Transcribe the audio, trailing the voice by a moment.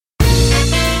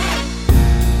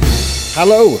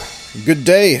Hello, good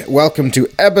day, welcome to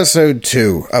episode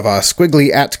 2 of our Squiggly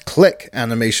at Click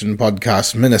animation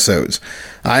podcast minisodes.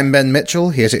 I'm Ben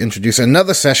Mitchell, here to introduce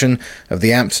another session of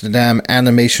the Amsterdam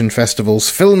Animation Festival's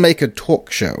Filmmaker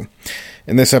Talk Show.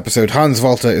 In this episode, Hans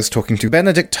Walter is talking to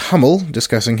Benedict Hummel,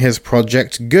 discussing his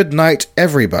project Good Night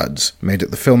Everybuds, made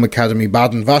at the Film Academy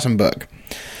Baden-Württemberg.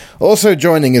 Also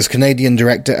joining is Canadian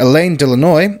director Alain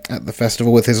Delanoy at the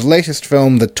festival with his latest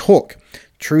film, The Talk,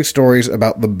 True Stories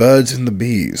About the Birds and the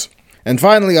Bees. And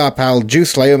finally, our pal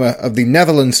Juice Leoma of the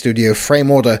Netherlands studio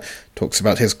Frame Order talks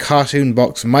about his cartoon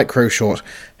box micro short,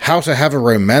 How to Have a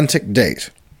Romantic Date.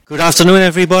 Good afternoon,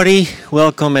 everybody.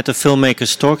 Welcome at the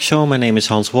Filmmakers Talk Show. My name is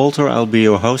Hans Walter. I'll be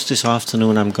your host this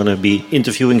afternoon. I'm going to be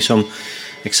interviewing some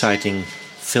exciting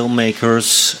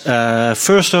filmmakers.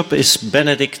 First up is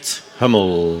Benedict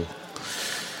Hummel.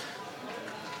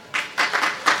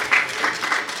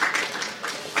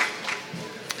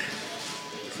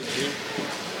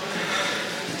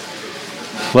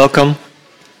 Welcome.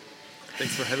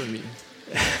 Thanks for having me.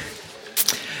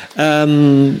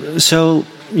 So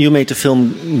you made the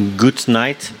film Good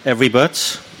Night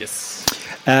Everybuds. Yes.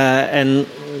 And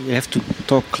you have to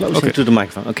talk closer to the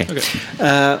microphone. Okay.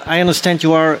 I understand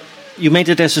you made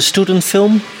it as a student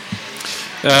film?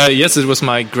 Yes, it was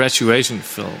my graduation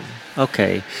film.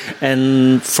 Okay.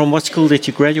 And from what school did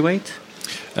you graduate?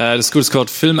 The school is called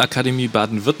Film Academy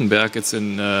Baden-Württemberg. It's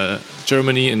in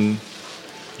Germany, in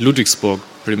Ludwigsburg,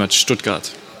 pretty much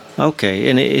Stuttgart. Okay.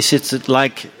 And is it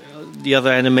like the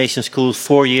other animation schools,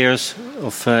 4 years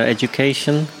of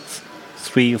education?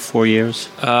 3 or 4 years?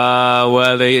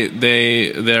 Well,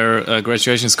 their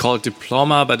graduation is called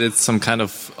diploma, but it's some kind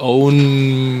of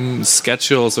own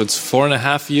schedule, so it's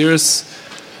 4.5 years.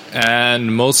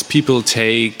 And most people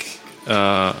take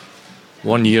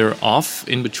 1 year off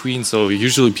in between, so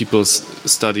usually people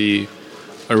study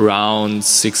around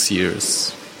 6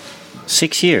 years.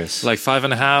 6 years? Like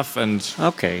 5.5, and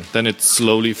then it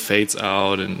slowly fades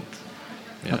out, and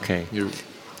you're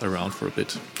around for a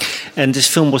bit. And this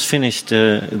film was finished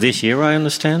this year, I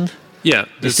understand? Yeah,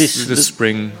 this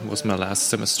spring was my last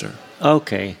semester.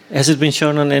 Okay. Has it been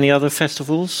shown on any other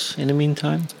festivals in the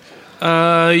meantime?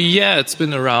 Yeah, it's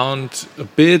been around a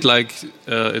bit. Like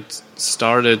it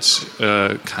started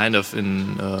kind of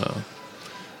in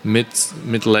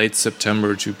mid-late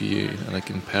September to be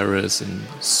like in Paris and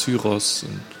Syros.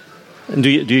 And do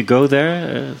you go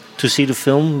there to see the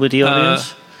film with the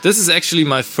audience? This is actually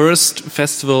my first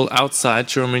festival outside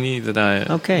Germany that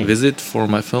I visit for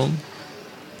my film.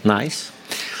 Nice.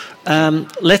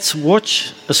 Let's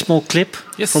watch a small clip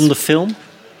from the film,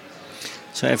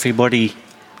 so everybody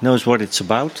knows what it's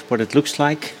about, what it looks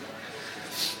like.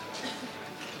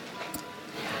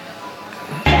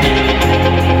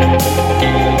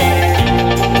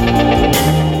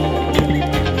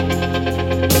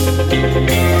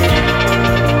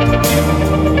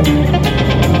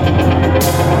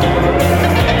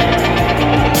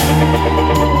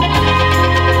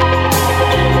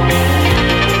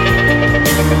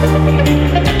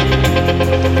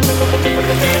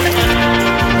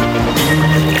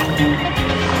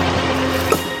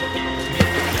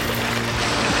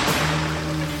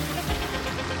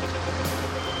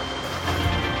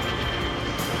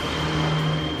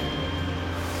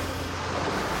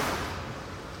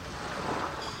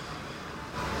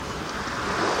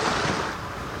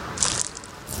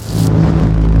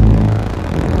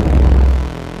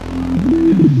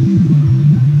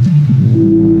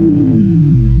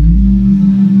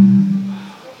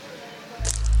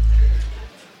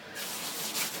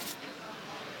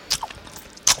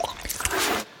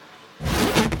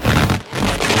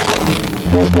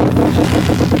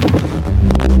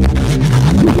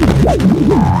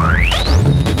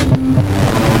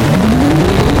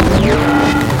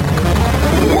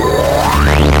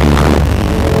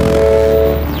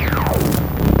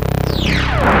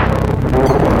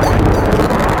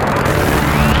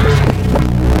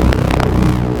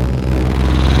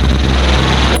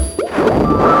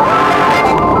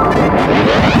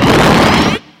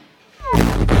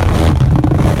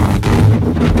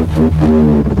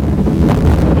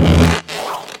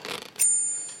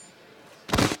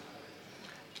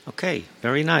 Okay,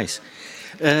 very nice.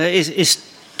 Is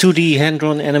 2D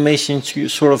hand-drawn animation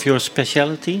sort of your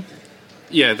specialty?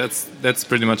 Yeah, that's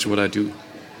pretty much what I do.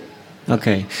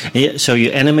 Okay, so you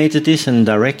animated this and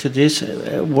directed this.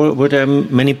 Were there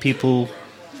many people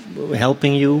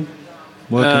helping you?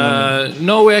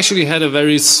 No, we actually had a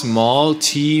very small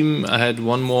team. I had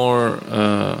one more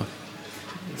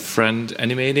friend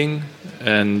animating,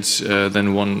 and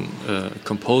then one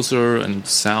composer and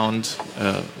sound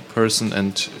person,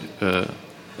 and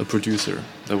a a producer.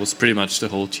 That was pretty much the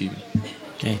whole team.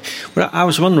 Okay. Well, I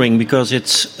was wondering because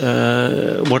it's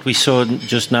what we saw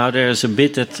just now. There's a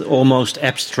bit that almost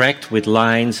abstract with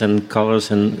lines and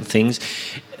colors and things.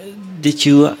 Did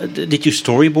you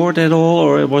storyboard at all,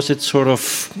 or was it sort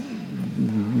of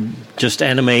just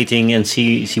animating and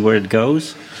see where it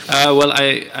goes? Well,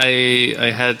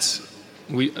 I had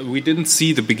we didn't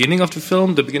see the beginning of the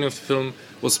film. The beginning of the film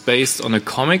was based on a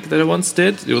comic that I once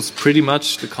did. It was pretty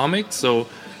much the comic, so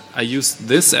I used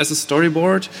this as a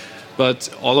storyboard. But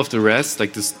all of the rest,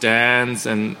 like the stands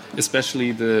and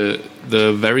especially the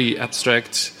very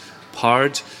abstract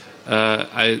part,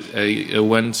 I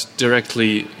went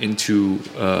directly into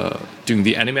doing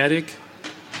the animatic.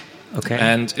 Okay.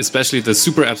 And especially the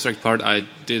super abstract part, I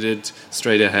did it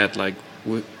straight ahead, like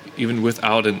even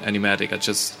without an animatic. I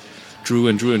just drew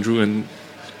and drew and drew and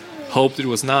hoped it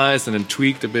was nice, and then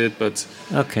tweaked a bit. But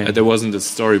there wasn't a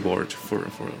storyboard for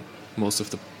most of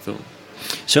the film.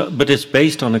 So, but it's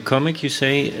based on a comic, you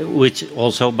say, which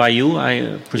also by you,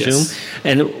 I presume. Yes.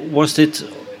 And was it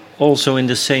also in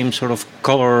the same sort of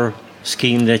color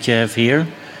scheme that you have here?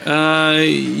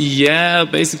 Yeah,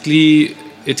 basically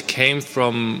it came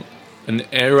from an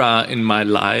era in my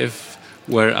life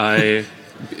where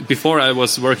before I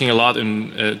was working a lot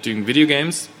in doing video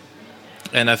games,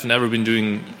 and I've never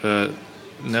been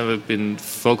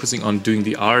focusing on doing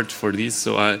the art for these.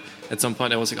 So at some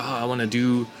point I was like, I want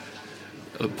to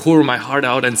pour my heart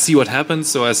out and see what happens.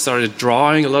 So I started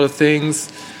drawing a lot of things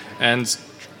and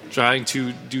trying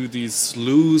to do these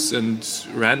loose and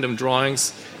random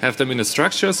drawings, have them in a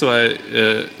structure. So I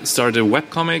started a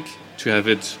webcomic to have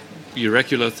it be a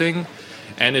regular thing.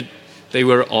 And they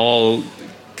were all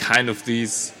kind of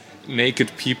these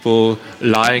naked people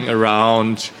lying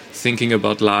around, thinking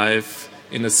about life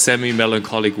in a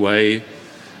semi-melancholic way.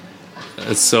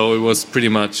 So it was pretty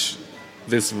much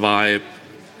this vibe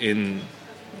in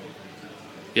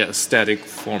static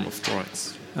form of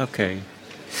drawings. Okay.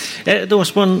 There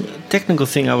was one technical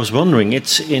thing I was wondering.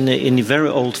 It's in the very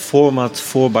old format,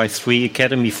 4:3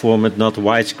 Academy format, not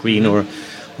widescreen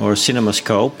or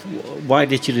CinemaScope. Why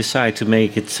did you decide to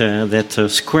make it that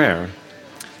square?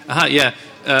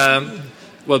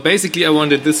 Well, basically, I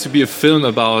wanted this to be a film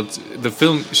about. The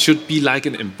film should be like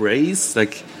an embrace,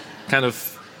 like kind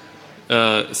of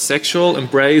sexual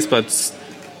embrace, but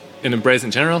an embrace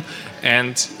in general,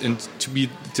 and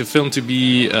the film to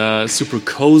be super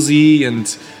cozy.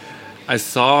 And I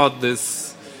thought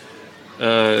this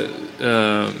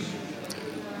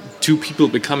two people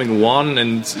becoming one,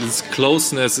 and this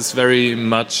closeness is very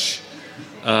much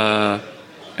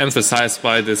emphasized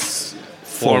by this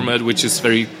format, which is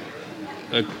very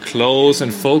close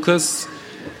and focused.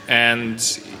 And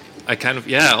I kind of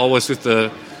always with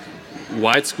the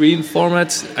widescreen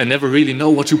format, I never really know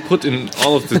what to put in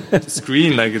all of the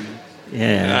screen. Like,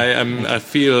 I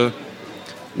feel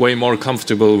way more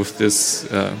comfortable with this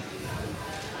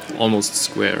almost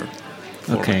square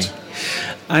format. Okay.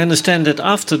 I understand that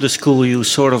after the school you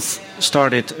sort of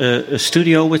started a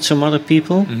studio with some other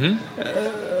people. Mm-hmm.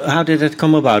 How did that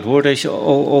come about? Were they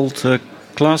all old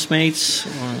classmates?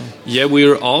 Or? Yeah,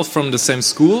 we're all from the same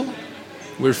school.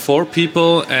 We're 4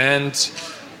 people, and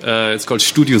it's called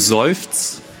Studio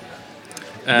Seufz.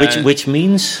 Which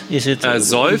means? Is it?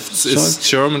 Seufz is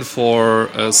German for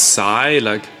sigh,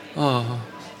 like, oh,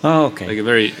 okay. Like a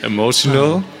very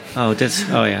emotional.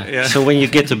 Yeah. So when you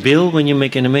get the bill, when you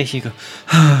make animation, you go.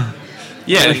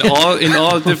 Yeah, in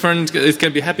all different. It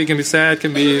can be happy, it can be sad, it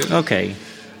can be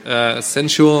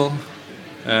sensual.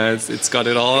 It's got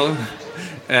it all.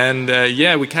 And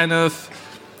we kind of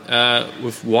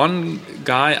with one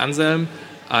guy, Anselm,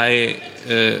 I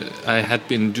had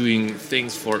been doing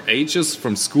things for ages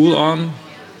from school on,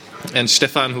 and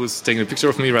Stefan, who's taking a picture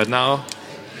of me right now,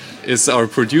 is our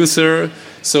producer.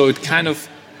 So it kind of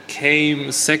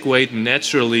segued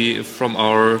naturally from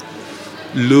our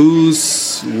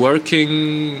loose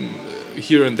working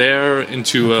here and there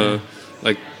into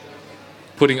like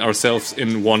putting ourselves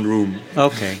in one room.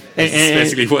 Okay, that's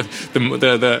basically what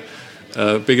the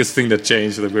biggest thing that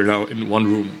changed, that we're now in one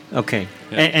room. Okay,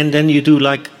 and then you do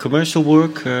like commercial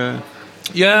work.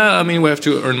 Yeah, I mean we have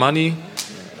to earn money,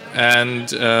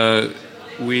 and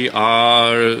we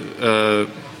are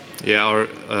our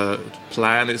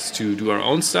plan is to do our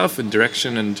own stuff in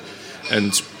direction and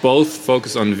both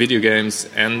focus on video games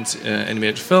and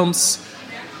animated films,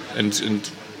 and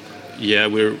we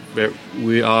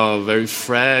are very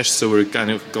fresh, so we're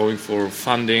kind of going for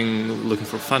looking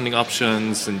for funding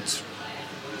options, and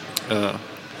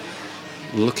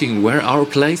looking where our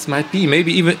place might be,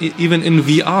 maybe even in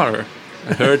VR.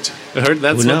 I heard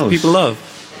that's what people love.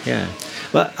 Yeah.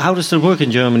 Well, how does that work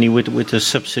in Germany with the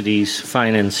subsidies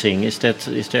financing? Is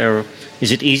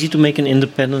it easy to make an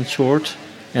independent short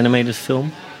animated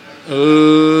film?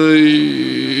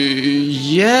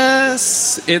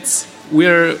 Yes, it's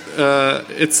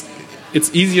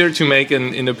easier to make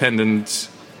an independent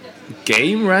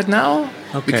game right now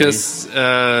because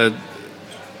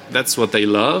that's what they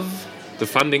love. The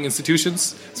funding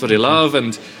institutions, that's what they love,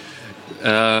 and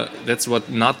that's what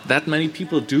not that many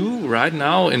people do right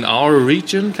now in our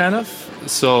region, kind of.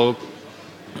 So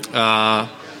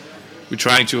we're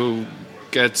trying to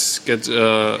get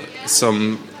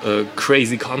some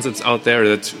crazy concepts out there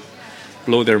that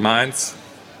blow their minds.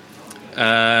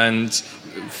 And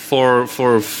for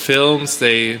films,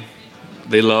 they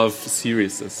love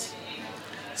series.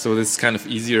 So it's kind of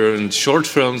easier. And short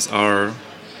films are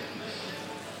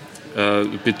a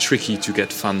bit tricky to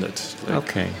get funded. I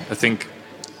think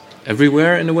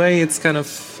everywhere in a way it's kind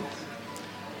of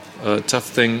a tough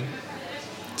thing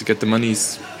to get the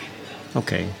monies.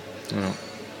 Okay.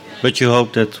 But you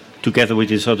hope that together with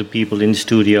these other people in the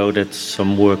studio that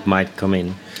some work might come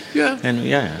in. Yeah. And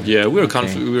we're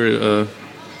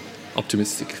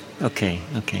optimistic. Okay.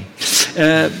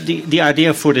 The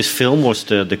idea for this film was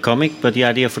the comic, but the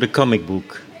idea for the comic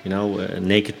book,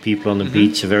 naked people on the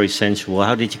beach, very sensual.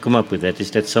 How did you come up with that? Is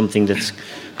that something that's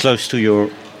close to your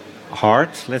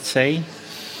heart, let's say?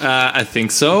 I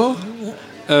think so.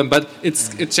 But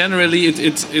it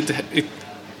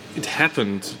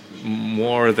happened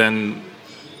more than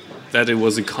that it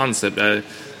was a concept.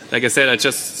 Like I said, I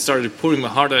just started pouring my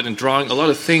heart out and drawing a lot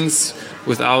of things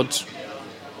without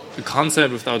a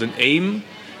concept, without an aim,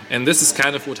 and this is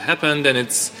kind of what happened. And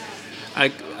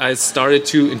I started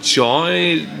to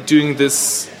enjoy doing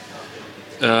this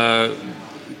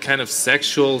kind of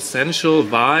sexual, sensual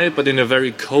vibe, but in a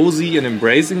very cozy and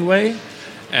embracing way.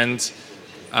 And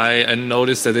I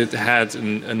noticed that it had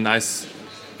a nice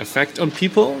effect on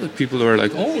people. That people were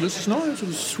like, "Oh, this is nice, this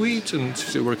is sweet," and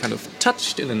they were kind of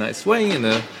touched in a nice way, in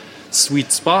a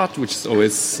sweet spot, which is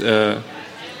always a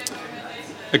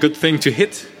good thing to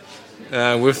hit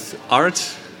with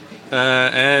art.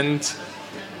 And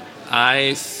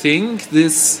I think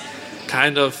this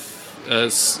kind of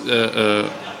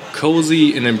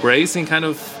cozy and embracing kind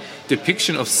of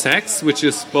depiction of sex, which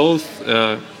is both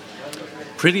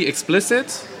pretty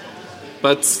explicit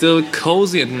but still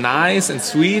cozy and nice and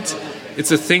sweet,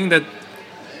 it's a thing that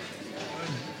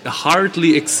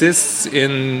hardly exists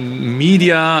in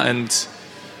media and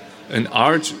in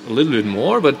art a little bit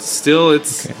more, but still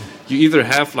it's you either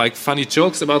have like funny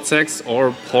jokes about sex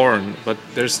or porn, but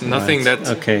there's nothing that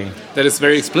is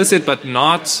very explicit but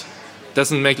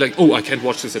doesn't make like, oh, I can't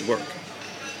watch this at work.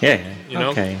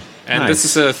 And this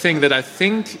is a thing that I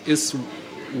think is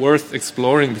worth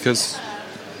exploring because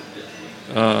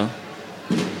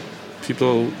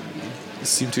people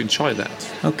seem to enjoy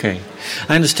that.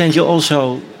 I understand you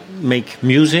also make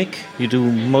music. You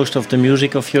do most of the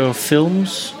music of your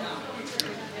films.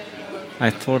 I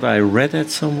thought I read that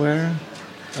somewhere.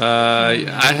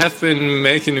 I have been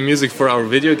making the music for our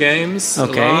video games a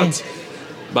lot,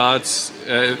 but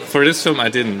for this film I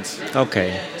didn't.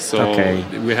 So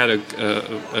we had a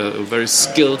very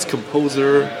skilled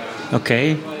composer.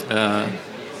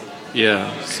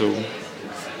 So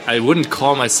I wouldn't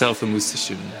call myself a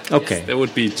musician. That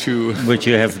would be too. But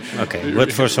you have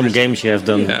But for some games you have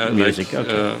done music.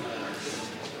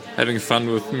 Having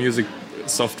fun with music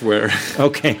software.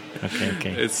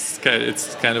 It's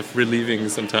kind of relieving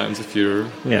sometimes if you're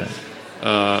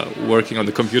working on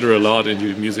the computer a lot and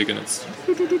you do music and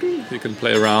you can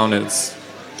play around and it's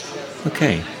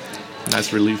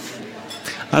nice relief.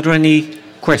 Are there any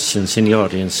questions in the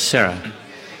audience, Sarah?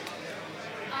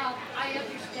 I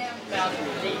understand about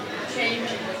the change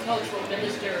in the cultural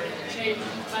minister and the change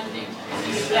in funding.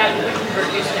 That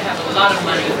Wittenberg used to have a lot of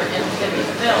money for independent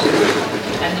films.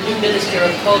 And the new Minister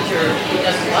of Culture, he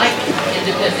doesn't like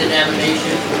independent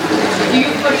animation. So do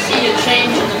you foresee a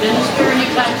change in the minister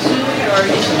anytime soon, or are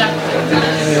you stuck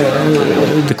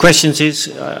with the question is,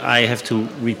 I have to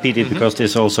repeat it because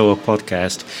there's also a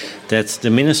podcast, that the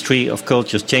Ministry of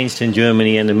Culture changed in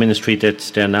Germany and the ministry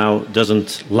that's there now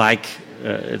doesn't like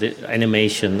the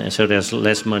animation, and so there's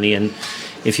less money. And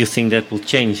if you think that will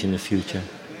change in the future?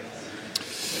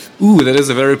 That is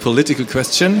a very political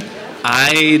question.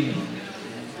 I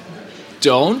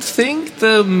don't think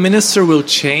the minister will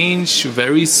change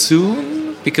very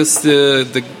soon because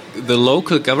the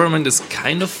local government is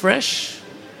kind of fresh,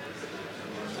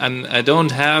 and I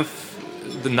don't have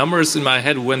the numbers in my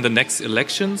head when the next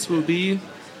elections will be,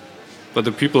 but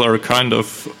the people are kind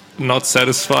of not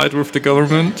satisfied with the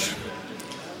government,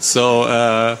 so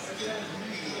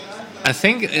I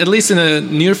think at least in the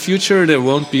near future there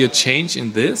won't be a change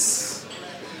in this.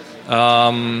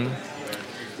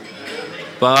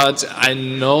 But I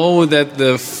know that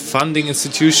the funding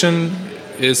institution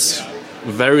is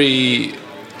very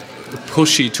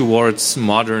pushy towards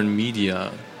modern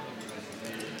media.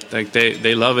 Like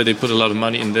they love it, they put a lot of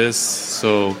money in this.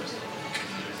 So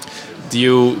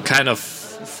you kind of,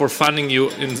 for funding you,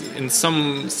 in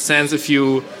some sense, if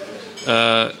you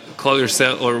call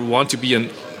yourself or want to be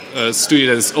a studio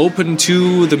that is open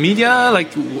to the media,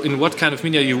 like in what kind of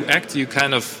media you act, you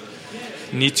kind of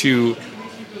need to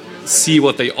see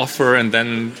what they offer and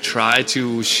then try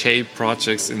to shape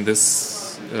projects in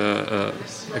this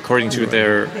according to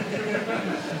their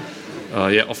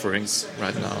offerings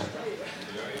right now.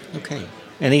 Okay.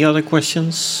 Any other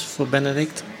questions for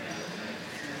Benedict?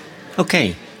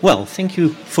 Okay. Well, thank you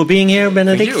for being here,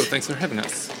 Benedict. Thank you. Thanks for having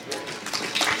us.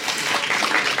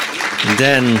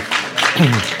 Then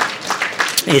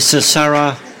is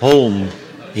Sarah Holm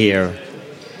here?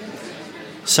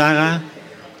 Sarah?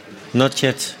 Not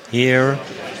yet here?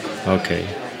 Okay.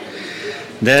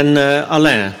 Then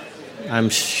Alain, I'm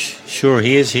sure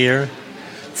he is here.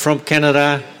 From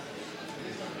Canada.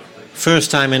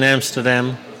 First time in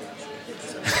Amsterdam.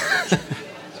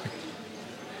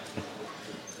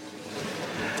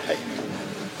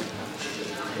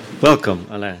 Welcome,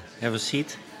 Alain. Have a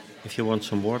seat. If you want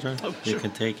some water, you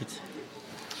can take it.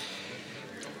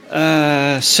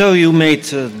 So you made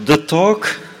The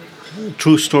Talk,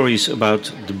 true stories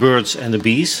about the birds and the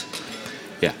bees.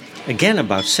 Yeah. Again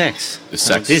about sex.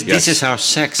 Sex, This is our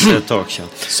sex talk show.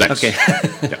 Sex. Okay.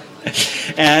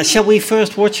 Yeah. Shall we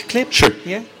first watch a clip? Sure.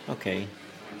 Yeah? Okay.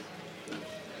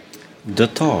 The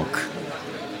Talk.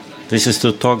 This is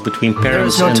the talk between parents There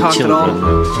was no and talk children. at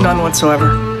all. None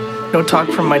whatsoever. No talk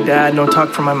from my dad, no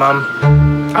talk from my mom.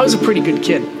 I was a pretty good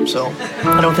kid, so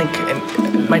I don't think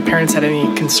my parents had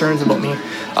any concerns about me.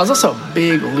 I was also a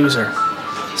big loser,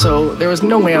 so there was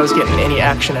no way I was getting any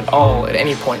action at all at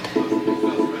any point.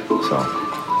 So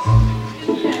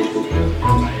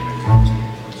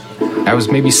I was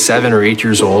maybe 7 or 8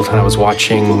 years old, and I was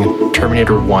watching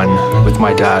Terminator 1 with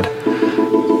my dad.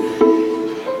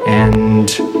 And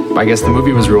I guess the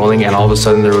movie was rolling, and all of a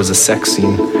sudden there was a sex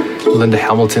scene. Linda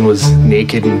Hamilton was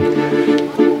naked,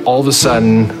 and all of a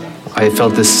sudden I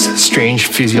felt this strange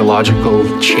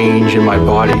physiological change in my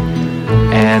body.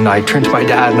 And I turned to my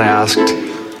dad and I asked,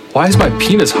 "Why is my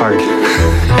penis hard?"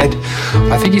 And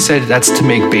I think he said, "That's to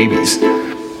make babies."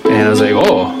 And I was like,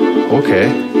 "Oh, okay."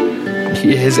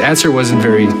 His answer wasn't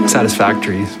very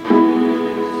satisfactory.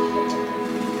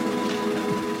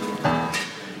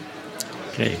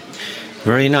 Okay,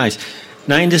 very nice.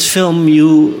 Now in this film,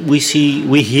 we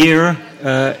hear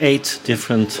 8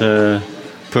 different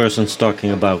persons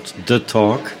talking about The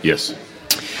Talk. Yes.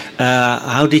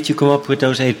 How did you come up with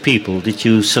those 8 people? Did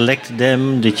you select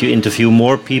them? Did you interview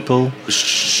more people?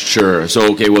 Sure.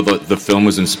 So, okay, well, the film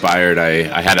was inspired.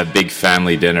 I had a big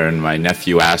family dinner, and my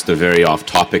nephew asked a very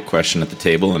off-topic question at the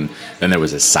table, and then there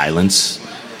was a silence.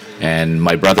 And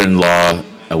my brother-in-law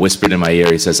whispered in my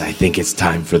ear, he says, "I think it's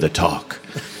time for the talk."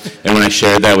 And when I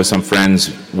shared that with some friends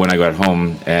when I got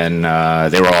home, and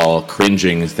they were all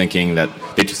cringing, thinking that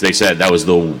they said that was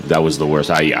the worst.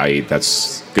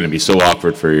 That's going to be so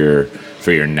awkward for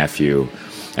your nephew.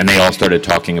 And they all started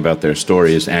talking about their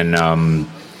stories, and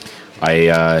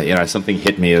something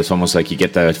hit me. It's almost like you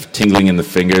get that tingling in the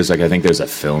fingers. Like I think there's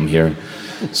a film here.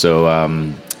 So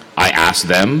I asked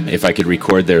them if I could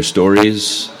record their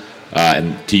stories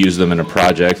and to use them in a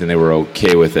project, and they were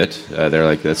okay with it. They're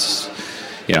like, "That's."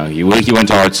 He went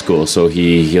to art school, so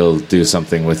he'll do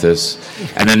something with this.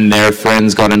 And then their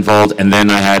friends got involved, and then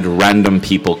I had random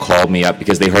people call me up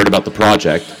because they heard about the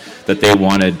project, that they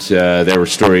wanted their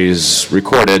stories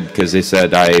recorded, because they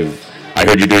said, I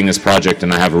heard you're doing this project,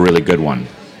 and I have a really good one.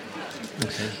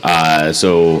 Okay. So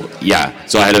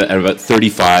I had about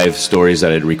 35 stories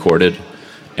that I'd recorded.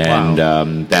 And wow.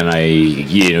 Then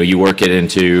you work it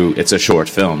into, it's a short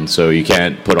film, so you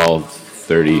can't put all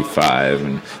 35,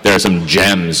 and there are some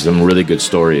gems, some really good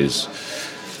stories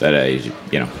that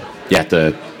you have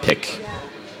to pick.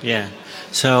 Yeah.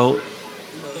 So,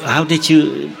 how did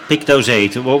you pick those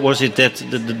 8? What was it that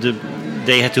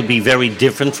they had to be very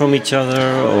different from each other,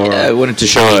 or? Yeah, I wanted to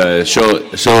show a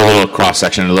little cross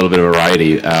section, a little bit of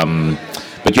variety.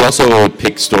 But you also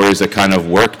pick stories that kind of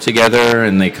work together,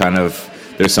 and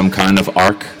there's some kind of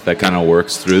arc that kind of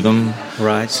works through them.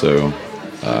 Right. So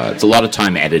it's a lot of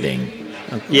time editing.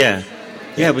 Yeah,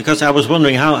 because I was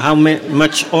wondering how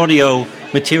much audio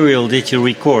material did you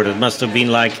record? It must have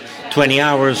been like 20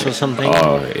 hours or something?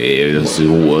 It's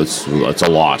a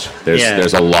lot.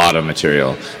 There's a lot of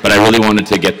material. But I really wanted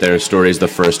to get their stories the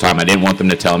first time. I didn't want them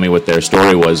to tell me what their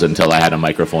story was until I had a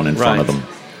microphone in front of them.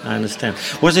 I understand.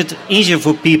 Was it easier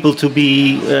for people to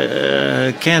be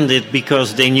candid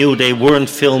because they knew they weren't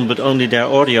filmed but only their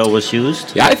audio was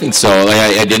used? Yeah, I think so.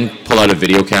 Like, I didn't pull out a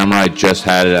video camera. I just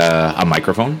had a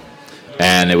microphone.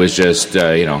 And it was just,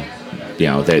 they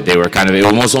were kind of, it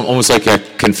was almost like a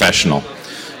confessional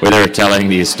where they were telling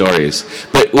these stories.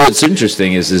 But what's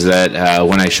interesting is that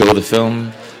when I show the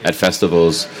film at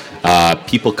festivals,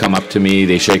 people come up to me,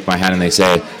 they shake my hand and they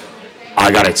say, I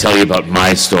got to tell you about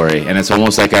my story. And it's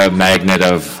almost like a magnet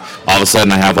of, all of a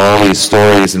sudden I have all these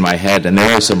stories in my head, and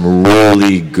there are some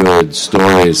really good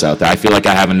stories out there. I feel like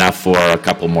I have enough for a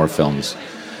couple more films.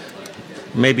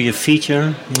 Maybe a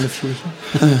feature in the future?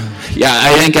 Yeah,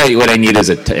 I think what I need is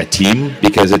a team,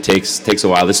 because it takes a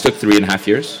while. This took 3.5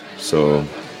 years, so...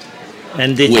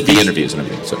 And with the interviews and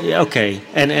everything. So. Okay.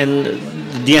 And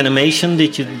the animation,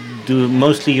 did you do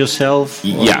mostly yourself? Or?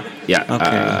 Yeah.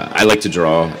 Okay. I like to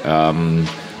draw. And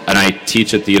I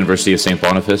teach at the University of St.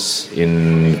 Boniface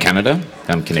in Canada.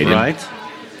 I'm Canadian. Right.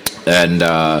 And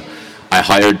I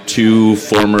hired 2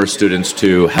 former students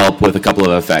to help with a couple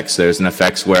of effects. There's an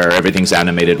effect where everything's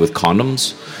animated with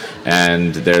condoms.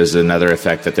 And there's another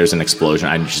effect that there's an explosion.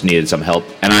 I just needed some help.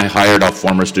 And I hired a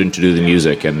former student to do the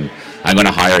music. And I'm going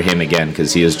to hire him again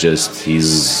because he is just,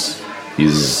 he's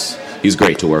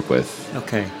great to work with.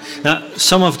 Okay. Now,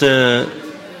 some of the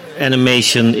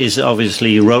animation is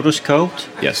obviously rotoscoped.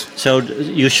 Yes. So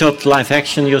you shot live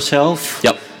action yourself?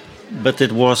 Yep. But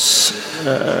it was...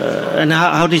 and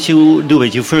how did you do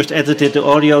it? You first edited the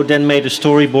audio, then made a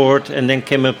storyboard, and then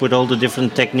came up with all the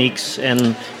different techniques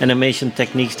and animation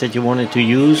techniques that you wanted to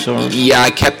use? Or? Yeah, I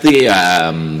kept the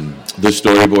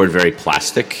storyboard very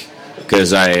plastic,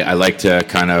 because I like to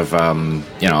kind of,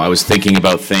 I was thinking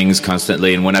about things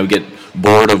constantly, and when I would get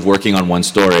bored of working on one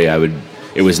story,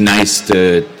 it was nice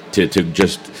to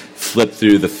just flip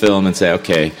through the film and say,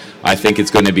 okay, I think it's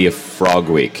going to be a Frog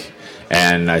week,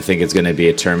 and I think it's going to be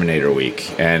a Terminator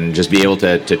week, and just be able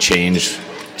to change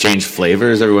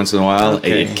flavors every once in a while.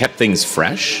 Okay. It kept things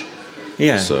fresh.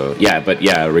 Yeah. So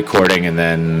recording and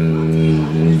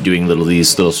then doing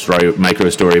these little micro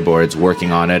storyboards,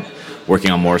 working on it.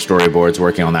 Working on more storyboards,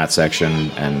 working on that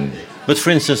section, and... But for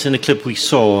instance, in the clip we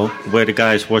saw, where the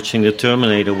guy is watching the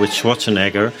Terminator with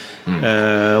Schwarzenegger,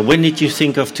 when did you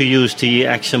think of to use the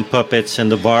action puppets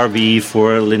and the Barbie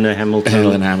for Linda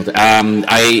Hamilton?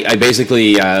 I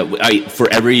basically, for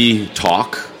every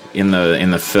talk in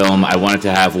the film, I wanted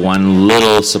to have one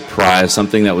little surprise,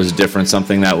 something that was different,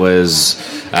 something that was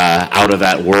out of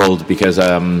that world, because...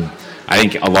 I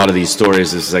think a lot of these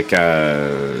stories is like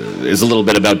is a little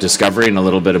bit about discovery and a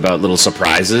little bit about little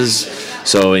surprises.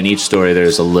 So in each story,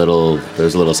 there's a little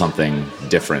something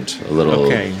different, a little.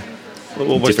 Okay.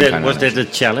 Was that a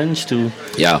challenge to?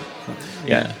 Yeah.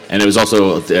 And it was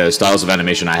also styles of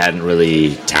animation I hadn't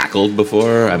really tackled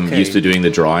before. I'm used to doing the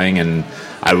drawing, and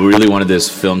I really wanted this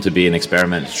film to be an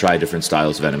experiment to try different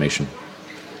styles of animation.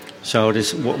 So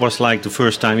this was like the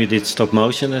first time you did stop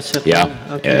motion, etc.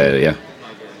 Yeah. Okay. Yeah.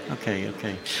 Okay.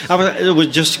 I was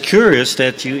just curious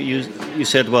that you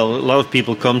said, well, a lot of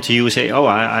people come to you and say, oh,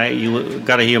 you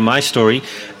got to hear my story.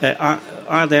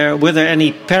 Were there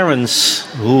any parents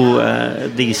who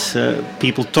these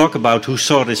people talk about who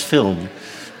saw this film?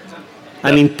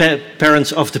 I mean,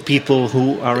 parents of the people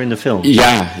who are in the film.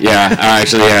 Yeah.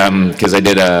 Actually, because I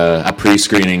did a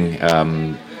pre-screening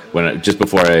just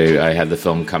before I had the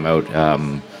film come out,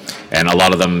 and a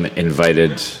lot of them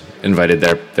invited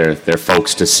their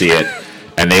folks to see it,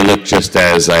 and they looked just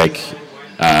as like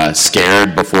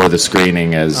scared before the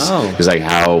screening as like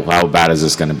how bad is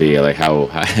this going to be, like how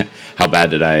bad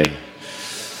did I.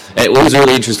 What was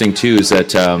really interesting too is that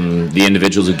the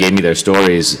individuals who gave me their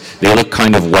stories, they looked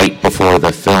kind of white before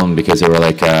the film, because they were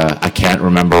like, I can't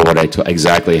remember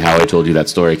exactly how I told you that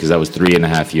story, because that was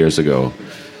 3.5 years ago,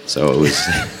 so it was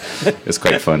it's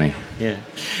quite funny. Yeah,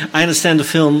 I understand the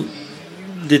film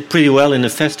did pretty well in the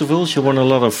festivals. You won a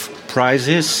lot of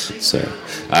prizes. So,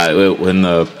 won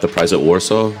the prize at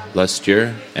Warsaw last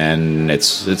year, and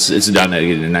it's done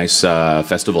a nice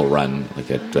festival run. Like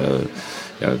it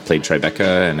played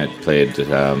Tribeca, and it played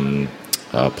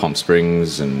Palm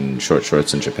Springs and Short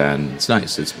Shorts in Japan. It's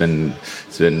nice. It's been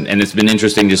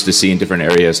interesting just to see in different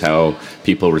areas how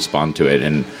people respond to it.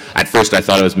 And at first, I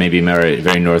thought it was maybe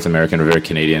very North American or very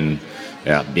Canadian,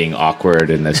 being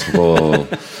awkward in this whole.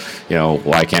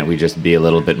 Why can't we just be a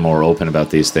little bit more open about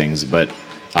these things? But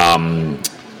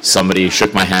somebody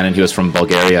shook my hand, and he was from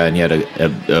Bulgaria, and he had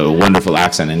a wonderful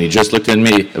accent, and he just looked in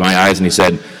my eyes, and he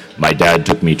said, my dad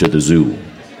took me to the zoo.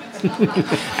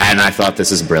 And I thought,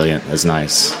 this is brilliant. It's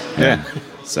nice. Yeah.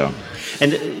 So.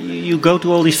 And you go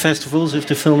to all these festivals if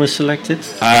the film is selected?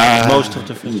 Most of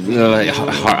the festivals?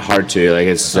 Hard to. Like,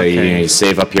 it's you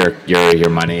save up your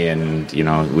money, and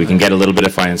we can get a little bit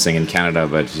of financing in Canada,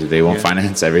 but they won't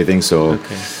finance everything. So,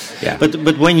 yeah.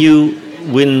 But when you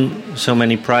win so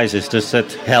many prizes, does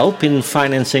that help in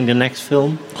financing the next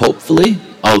film? Hopefully,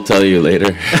 I'll tell you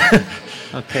later.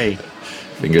 Okay.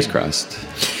 Fingers crossed.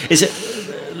 Is it?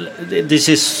 This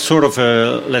is sort of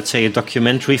let's say, a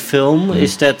documentary film. Mm.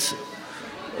 Is that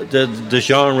the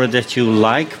genre that you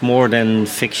like more than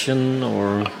fiction,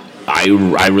 or? I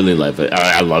really love it.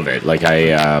 I love it. Like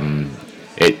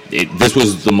this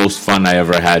was the most fun I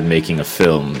ever had making a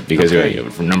film, because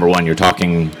from number one, you're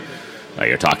talking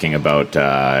about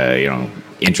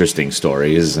interesting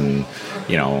stories, and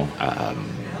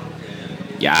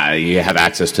you have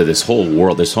access to this whole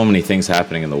world. There's so many things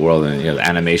happening in the world, and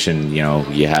animation.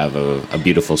 You have a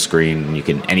beautiful screen,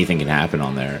 and anything can happen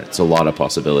on there. It's a lot of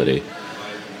possibility.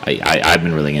 I've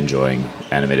been really enjoying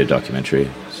animated documentary,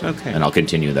 and I'll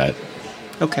continue that.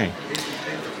 Okay.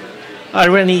 Are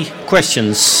there any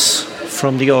questions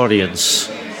from the audience?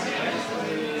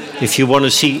 If you want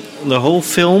to see the whole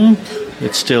film,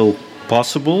 it's still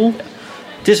possible.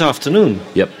 This afternoon.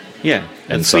 Yep. Yeah.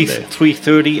 And Sunday.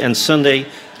 3:30, and Sunday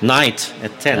night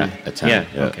at 10. Yeah, at 10.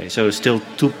 Yeah. Okay. So still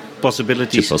two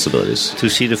possibilities to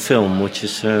see the film, which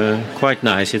is quite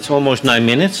nice. It's almost 9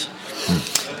 minutes.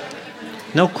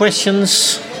 No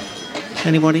questions?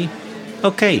 Anybody?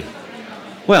 Okay.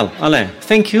 Well, Alain,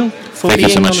 thank you for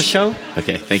being on the show.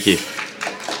 Okay, thank you.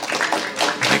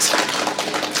 Thanks.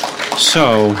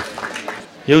 So,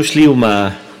 Joost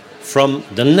Lielma, from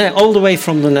all the way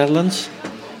from the Netherlands.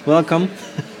 Welcome.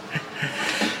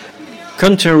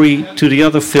 Contrary to the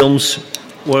other films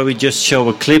where we just show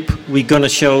a clip, we're going to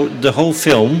show the whole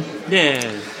film. Yeah.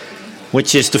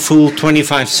 Which is the full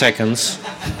 25 seconds.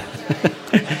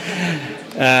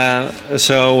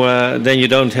 So then you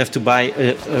don't have to buy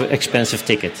an expensive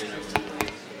ticket.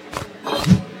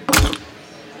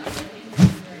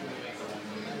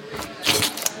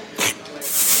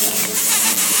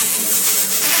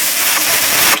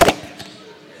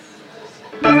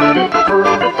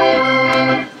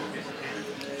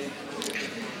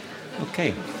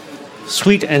 Okay,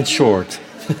 sweet and short.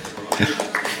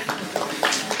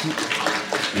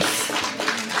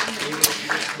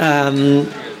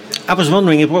 I was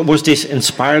wondering, was this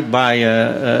inspired by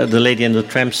the Lady and the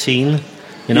Tramp scene,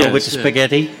 yes, with the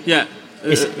spaghetti? Yeah,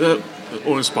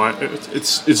 or inspired.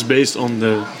 It's based on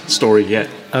the story. Yeah.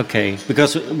 Okay,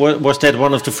 because was that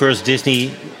one of the first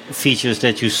Disney features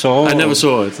that you saw? I never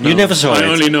saw it. No. You never saw it. I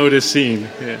only know this scene.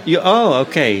 Yeah.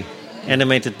 Okay,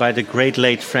 animated by the great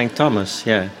late Frank Thomas.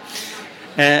 Yeah.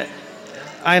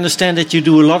 I understand that you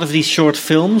do a lot of these short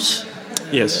films.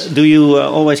 Yes. Do you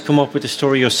always come up with the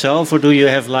story yourself, or do you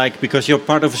have because you're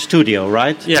part of a studio,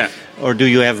 right? Yeah. Or do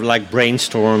you have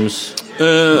brainstorms?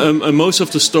 Most of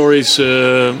the stories,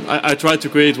 I try to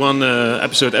create one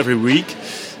episode every week.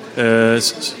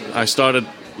 I started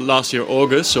last year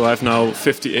August, so I have now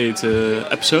 58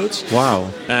 episodes.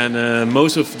 Wow. And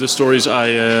most of the stories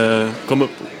I come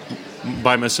up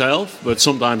by myself, but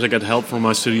sometimes I get help from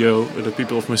my studio, the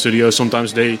people of my studio.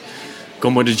 Sometimes they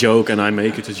come with a joke and I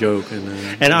make it a joke.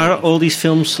 And are all these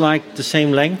films the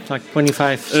same length,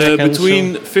 25 seconds?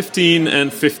 Between 15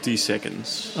 and 50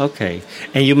 seconds. Okay.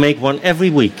 And you make one every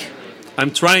week?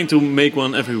 I'm trying to make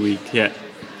one every week, yeah.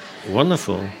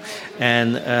 Wonderful.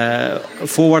 And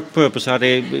for what purpose? Are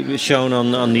they shown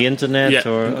on the internet? Yeah,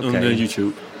 or? On the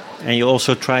YouTube. And you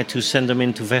also try to send them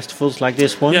into festivals like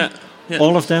this one? Yeah.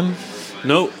 All of them?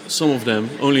 No, some of them.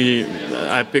 Only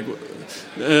I pick...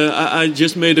 I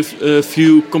just made a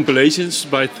few compilations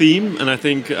by theme, and I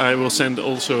think I will send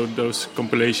also those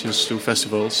compilations to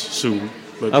festivals soon.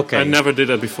 But I never did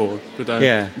that before, but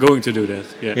I'm going to do that.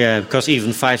 Yeah, because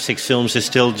even 5-6 films is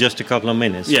still just a couple of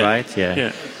minutes, right?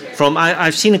 Yeah. From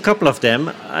I've seen a couple of them.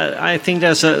 I think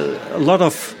there's a lot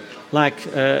of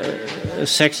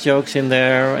sex jokes in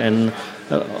there, and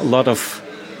a lot of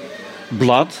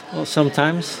blood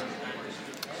sometimes.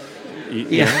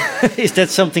 Yeah. Is that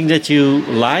something that you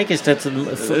like? Is that the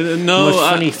most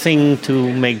funny thing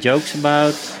to make jokes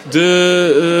about?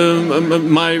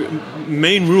 My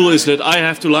main rule is that I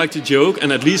have to like the joke,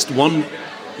 and at least one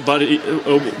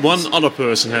other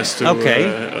person has to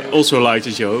also like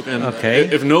the joke. And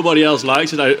if nobody else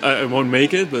likes it, I won't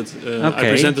make it. But I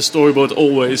present the storyboard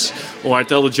always, or I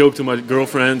tell the joke to my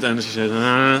girlfriend, and she says,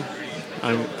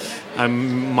 I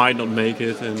might not make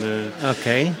it. And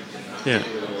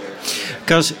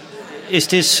Because is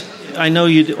this I know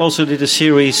you also did a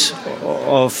series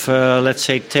of, let's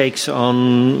say, takes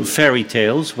on fairy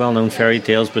tales, well-known fairy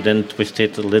tales, but then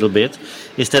twisted a little bit.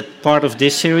 Is that part of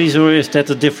this series, or is that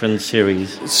a different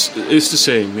series? It's the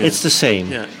same. Yeah. It's the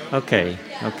same. Yeah. Okay.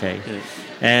 Yeah.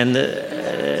 And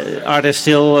are there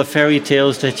still fairy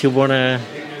tales that you want to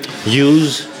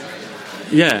use?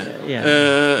 Yeah.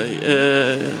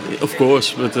 Of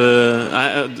course, but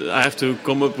I have to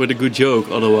come up with a good joke,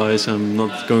 otherwise I'm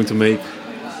not going to make.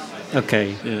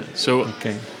 Okay. Yeah. So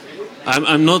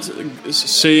I'm not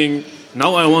saying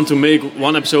now I want to make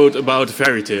one episode about a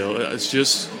fairy tale. It's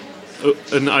just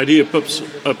an idea pops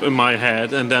up in my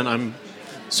head, and then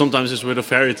sometimes it's with a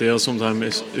fairy tale,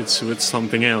 sometimes it's with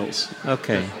something else.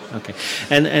 Okay.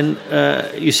 And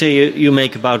you say you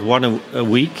make about one a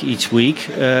week each week.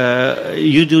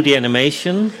 You do the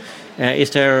animation.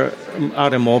 Are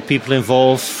there more people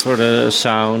involved for the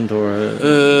sound or?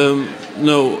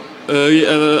 No.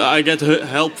 I get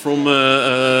help from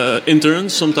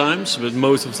interns sometimes, but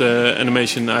most of the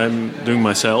animation I'm doing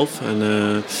myself,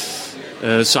 and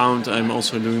sound I'm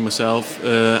also doing myself.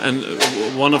 And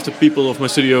one of the people of my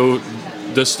studio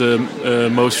does the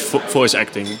most voice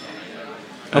acting.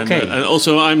 Okay. And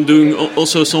also I'm doing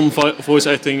also some voice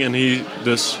acting, and he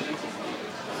does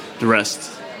the rest.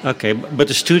 Okay, but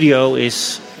the studio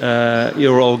is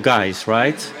you're all guys,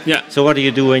 right? Yeah. So what do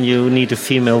you do when you need a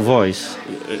female voice?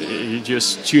 You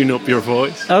just tune up your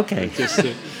voice. Okay.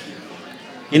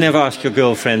 You never ask your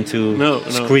girlfriend to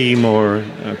scream or...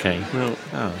 Okay. No.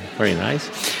 Oh, very nice.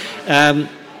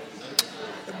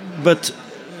 But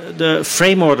the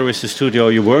Frame Order is the studio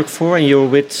you work for, and you're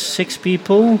with 6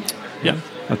 people? Yeah.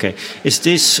 Okay. Is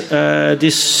this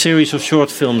series of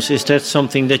short films, is that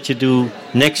something that you do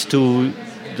next to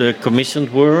the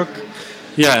commissioned work?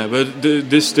 Yeah, but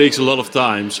this takes a lot of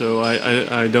time, so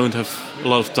I don't have a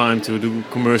lot of time to do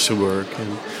commercial work.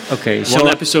 Okay, so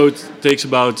one episode takes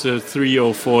about 3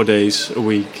 or 4 days a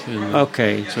week.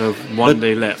 Okay. So one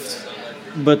day left.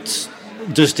 But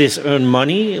does this earn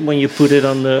money when you put it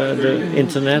on the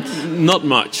internet? Not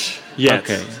much yet.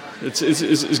 Okay.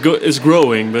 It's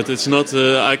growing, but it's not.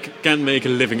 I can't make a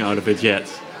living out of it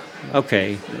yet.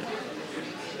 Okay.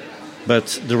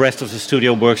 But the rest of the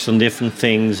studio works on different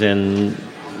things, and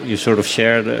you sort of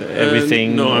share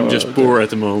everything? No, I'm just poor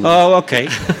at the moment. Oh, okay.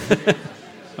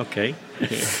 Okay.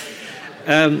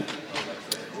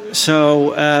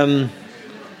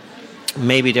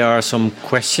 Maybe there are some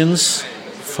questions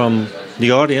from the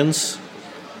audience.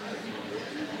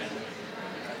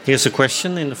 Here's a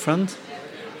question in the front.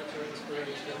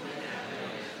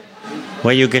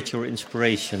 Where you get your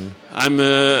inspiration? I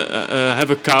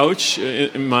have a couch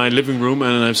in my living room,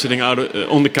 and I'm sitting out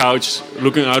on the couch,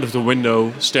 looking out of the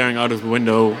window, staring out of the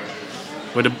window,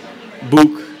 with a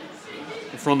book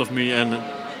in front of me, and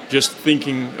just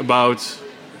thinking about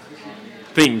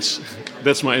things.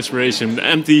 That's my inspiration.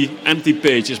 The empty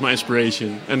page is my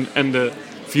inspiration, and the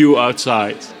view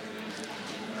outside.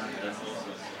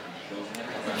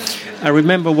 I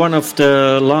remember one of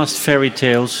the last fairy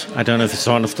tales. I don't know if it's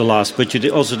one of the last, but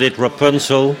you also did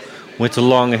Rapunzel with the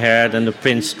long hair, and the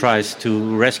prince tries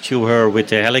to rescue her with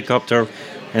the helicopter,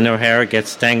 and her hair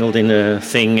gets tangled in a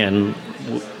thing, and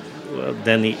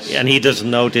then he doesn't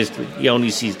notice. He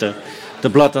only sees the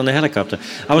blood on the helicopter.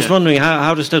 I was wondering,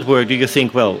 how does that work? Do you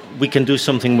think, well, we can do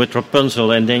something with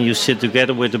Rapunzel, and then you sit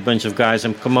together with a bunch of guys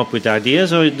and come up with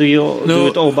ideas, or do you do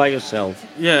it all by yourself?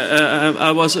 Yeah,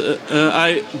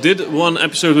 I did one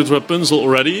episode with Rapunzel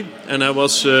already, and I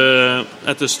was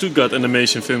at the Stuttgart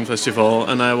Animation Film Festival,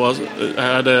 and I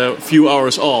had a few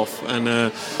hours off,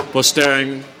 and was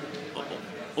staring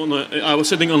I was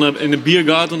sitting in a beer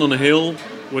garden on a hill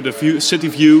with a city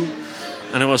view.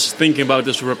 And I was thinking about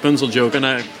this Rapunzel joke, and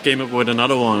I came up with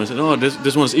another one. I said, "Oh,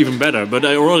 this one's even better." But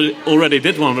I already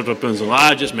did one with Rapunzel.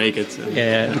 I just make it.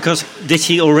 Yeah, because did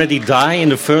she already die in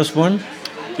the first one?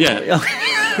 Yeah.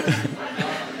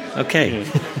 Okay.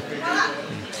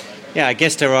 Yeah, I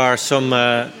guess there are some.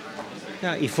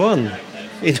 Yvonne.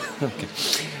 Okay.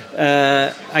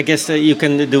 I guess you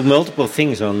can do multiple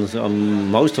things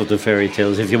on most of the fairy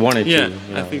tales if you wanted to. Yeah,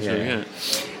 I think so. Yeah.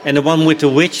 And the one with the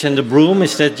witch and the broom,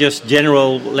 is that just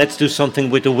general, let's do something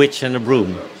with the witch and the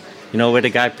broom? You know, where the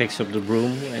guy picks up the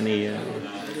broom and he...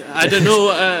 I don't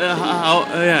know how...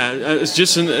 it's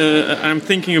just I'm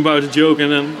thinking about a joke,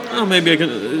 and then maybe I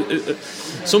can...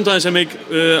 sometimes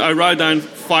I write down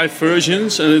 5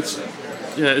 versions, and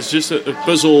it's just a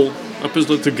puzzle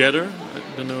together.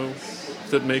 I don't know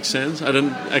if that makes sense.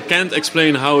 I can't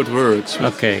explain how it works.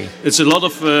 Okay. It's a lot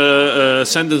of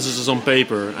sentences on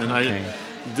paper, and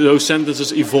those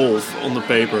sentences evolve on the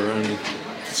paper,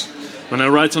 and when I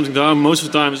write something down, most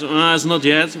of the time it's not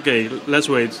yet. Okay, let's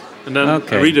wait. And then I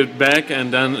read it back,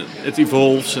 and then it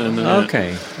evolves. And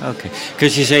okay.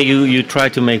 Because you say you try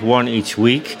to make one each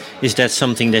week. Is that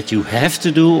something that you have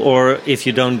to do, or if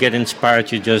you don't get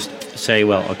inspired, you just say,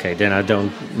 well, okay, then I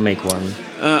don't make one?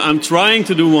 I'm trying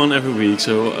to do one every week,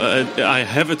 so I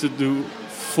have it to do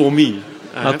for me.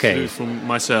 I have to do it for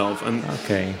myself.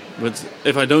 But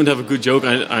if I don't have a good joke,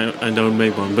 I don't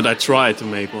make one. But I try to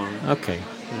make one. Okay.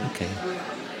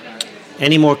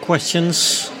 Any more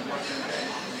questions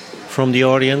from the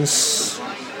audience?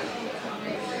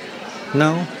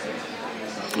 No?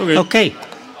 Okay.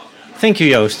 Thank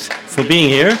you, Joost, for being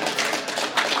here.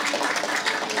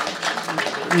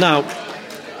 Now,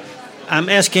 I'm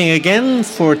asking again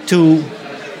for two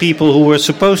people who were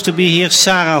supposed to be here.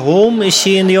 Sarah Holm, is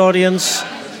she in the audience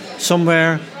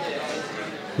somewhere?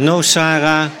 No,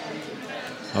 Sarah.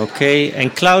 Okay,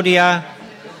 and Claudia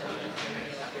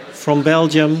from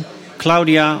Belgium.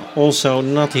 Claudia also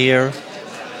not here.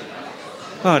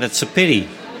 Oh, that's a pity.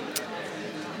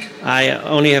 I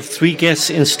only have 3 guests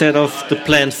instead of the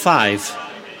planned 5.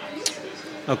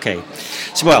 Okay.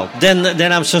 So, well,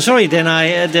 then I'm so sorry. Then I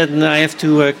have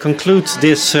to conclude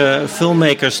this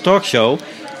Filmmakers Talk Show,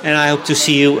 and I hope to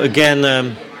see you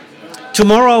again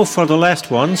tomorrow for the last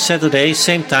one, Saturday,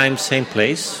 same time, same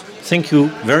place. Thank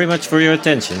you very much for your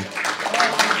attention.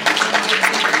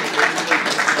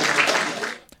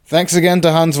 Thanks again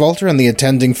to Hans Walter and the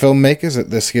attending filmmakers at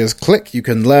this year's Click. You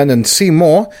can learn and see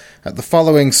more at the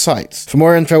following sites. For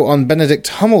more info on Benedict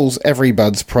Hummel's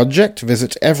Everybuds project,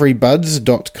 visit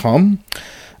everybuds.com.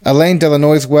 Alain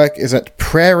Delanoy's work is at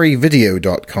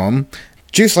prairievideo.com.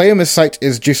 Juice Leeuma's site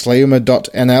is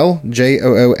juiceleuma.nl,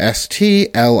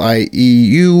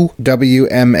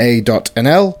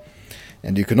 JOOSTLIEUWMA.nl.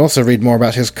 And you can also read more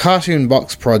about his Cartoon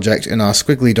Box project in our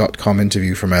Squiggly.com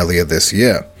interview from earlier this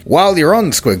year. While you're on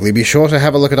Squiggly, be sure to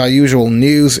have a look at our usual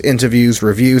news, interviews,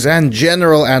 reviews, and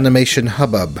general animation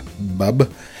hubbub.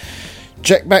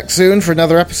 Check back soon for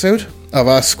another episode of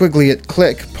our Squiggly at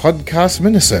Click podcast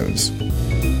minisodes.